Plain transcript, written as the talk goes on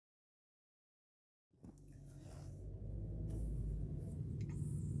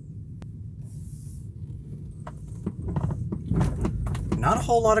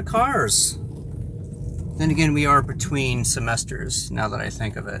whole lot of cars. Then again, we are between semesters, now that I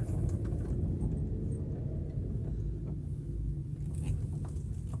think of it.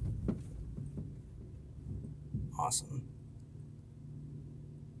 Awesome.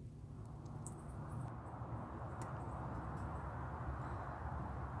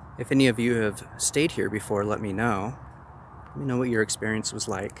 If any of you have stayed here before, let me know. Let me know what your experience was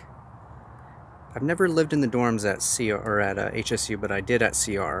like. I've never lived in the dorms at CR or at HSU, but I did at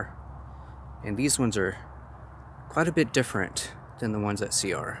CR. And these ones are quite a bit different than the ones at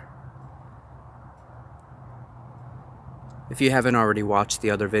CR. If you haven't already watched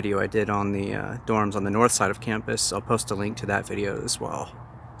the other video I did on the dorms on the north side of campus, I'll post a link to that video as well.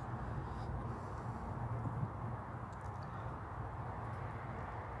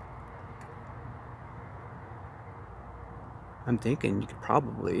 I'm thinking you could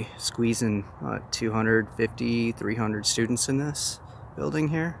probably squeeze in 250, 300 students in this building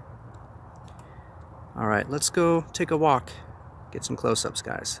here. Alright, let's go take a walk, get some close-ups,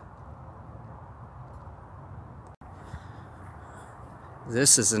 guys.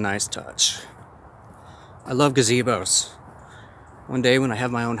 This is a nice touch. I love gazebos. One day when I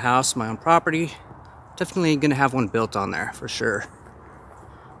have my own house, my own property, definitely gonna have one built on there, for sure.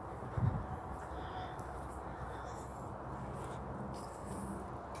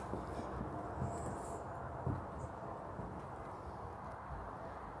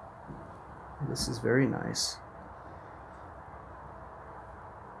 This is very nice.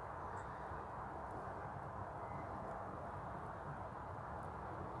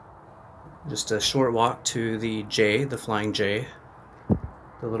 Just a short walk to the J, the Flying J,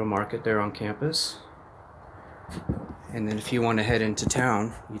 the little market there on campus. And then if you want to head into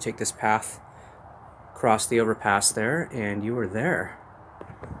town, you take this path, cross the overpass there, and you are there.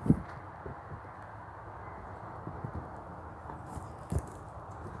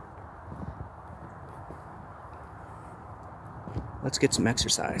 Let's get some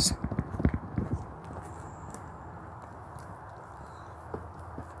exercise.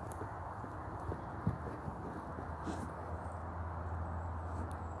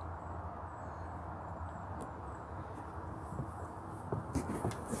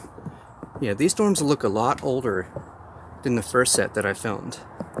 Yeah, these dorms look a lot older than the first set that I filmed.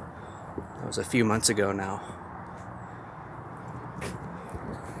 That was a few months ago now.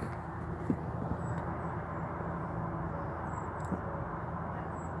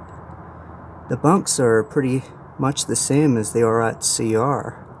 The bunks are pretty much the same as they are at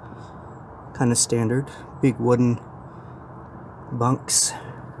CR. Kind of standard, big wooden bunks.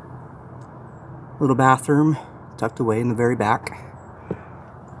 Little bathroom tucked away in the very back.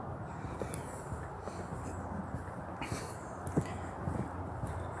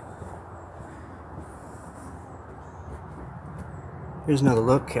 Here's another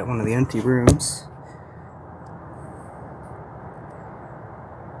look at one of the empty rooms.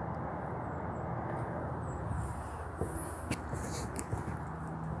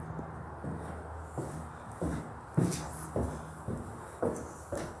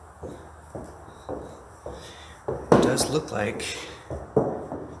 It does look like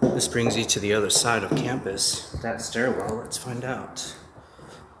this brings you to the other side of campus. That stairwell, let's find out.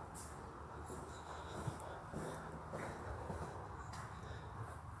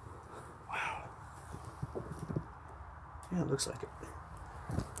 Wow. Yeah, it looks like it.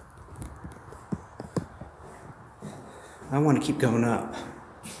 I want to keep going up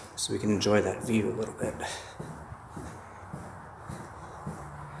so we can enjoy that view a little bit.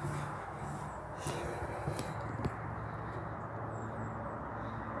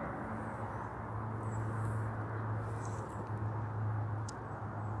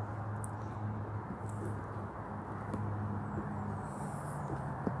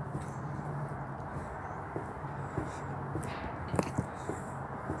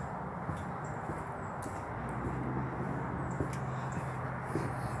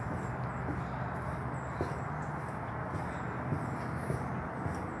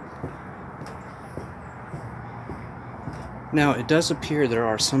 Now, it does appear there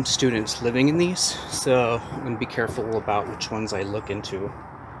are some students living in these, so I'm going to be careful about which ones I look into.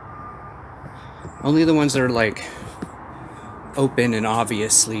 Only the ones that are like open and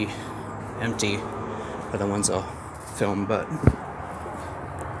obviously empty are the ones I'll film, but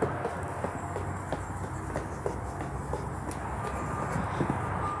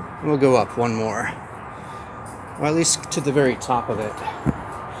we'll go up one more, or at least to the very top of it.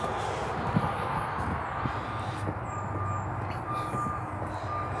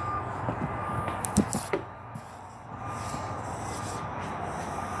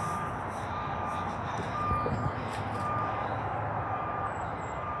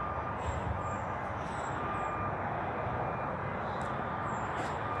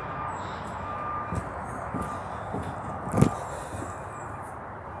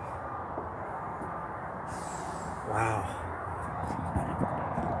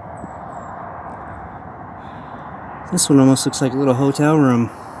 This one almost looks like a little hotel room.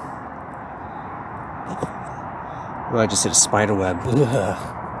 Oh, I just hit a spider web.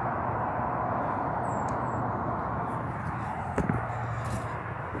 Ugh.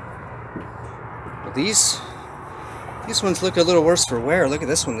 But these ones look a little worse for wear. Look at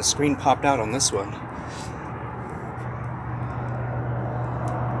this one. The screen popped out on this one.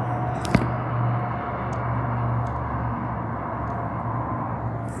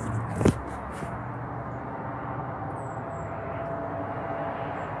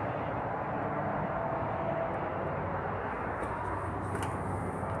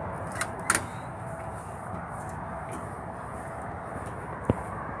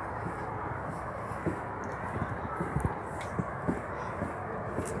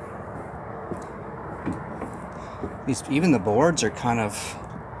 Even the boards are kind of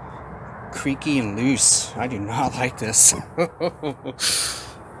creaky and loose. I do not like this.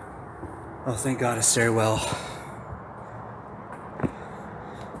 Oh, thank God, a stairwell.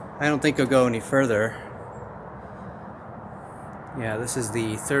 I don't think it'll go any further. Yeah, this is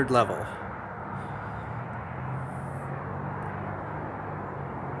the 3rd level.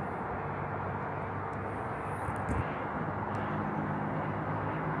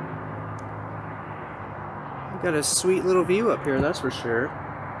 Got a sweet little view up here, that's for sure.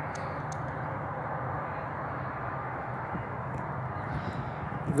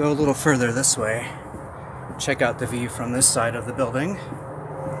 Go a little further this way. Check out the view from this side of the building.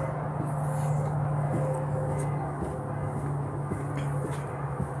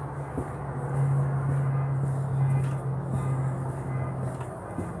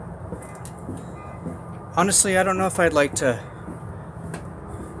 Honestly, I don't know if I'd like to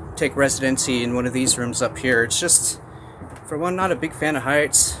take residency in one of these rooms up here. It's just, for one, not a big fan of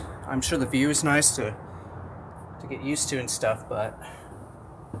heights. I'm sure the view is nice to get used to and stuff, but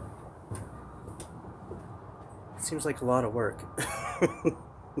it seems like a lot of work.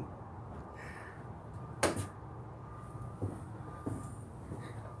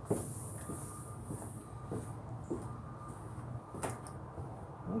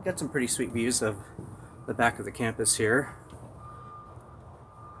 We've got some pretty sweet views of the back of the campus here.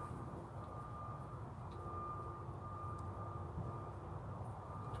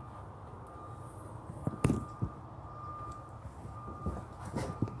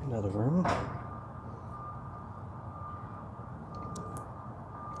 Another room.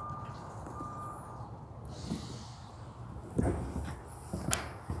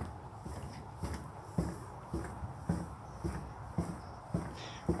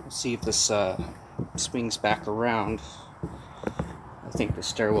 Let's see if this swings back around. I think the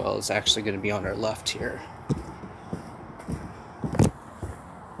stairwell is actually going to be on our left here.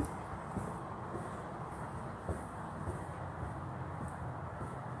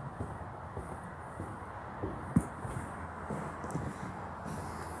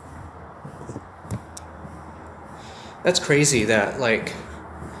 That's crazy that, like,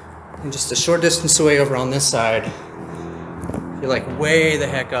 just a short distance away over on this side, you're like way the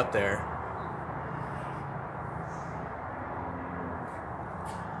heck up there.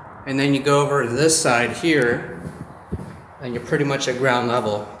 And then you go over to this side here, and you're pretty much at ground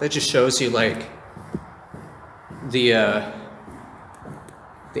level. That just shows you, like, the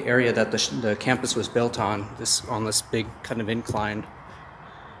area that the campus was built on this big kind of incline.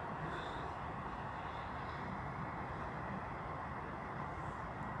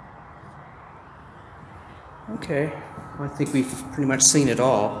 Okay, well, I think we've pretty much seen it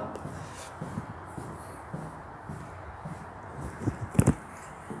all.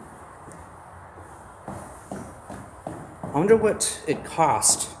 I wonder what it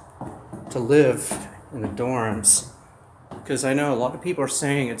cost to live in the dorms, because I know a lot of people are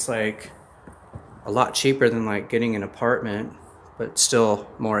saying it's like a lot cheaper than like getting an apartment, but still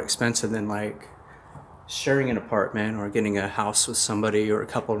more expensive than like sharing an apartment or getting a house with somebody or a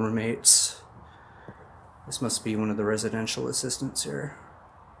couple of roommates. This must be one of the residential assistants here.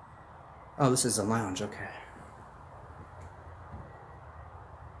 Oh, this is a lounge, okay.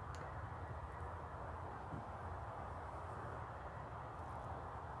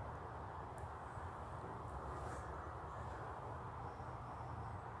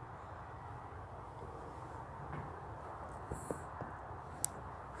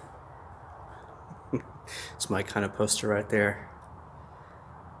 It's my kind of poster right there.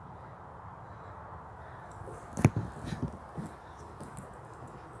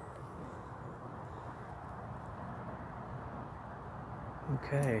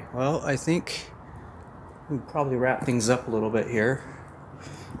 Okay, well, I think we can probably wrap things up a little bit here.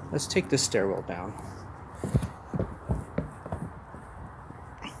 Let's take this stairwell down.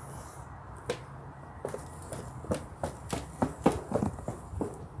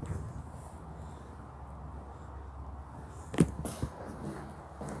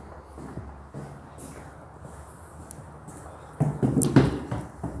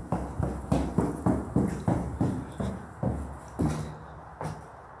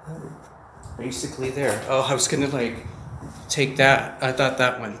 basically there. Oh, I was gonna like take that. I thought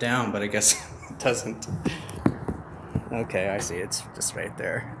that went down, but I guess it doesn't. Okay, I see. It's just right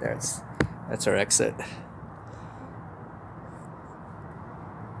there. That's our exit.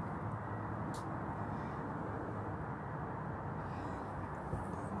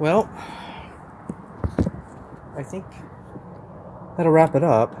 Well, I think that'll wrap it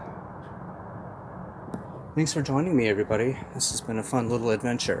up. Thanks for joining me, everybody. This has been a fun little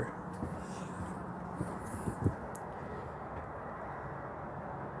adventure.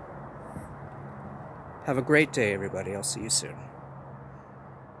 Have a great day, everybody. I'll see you soon.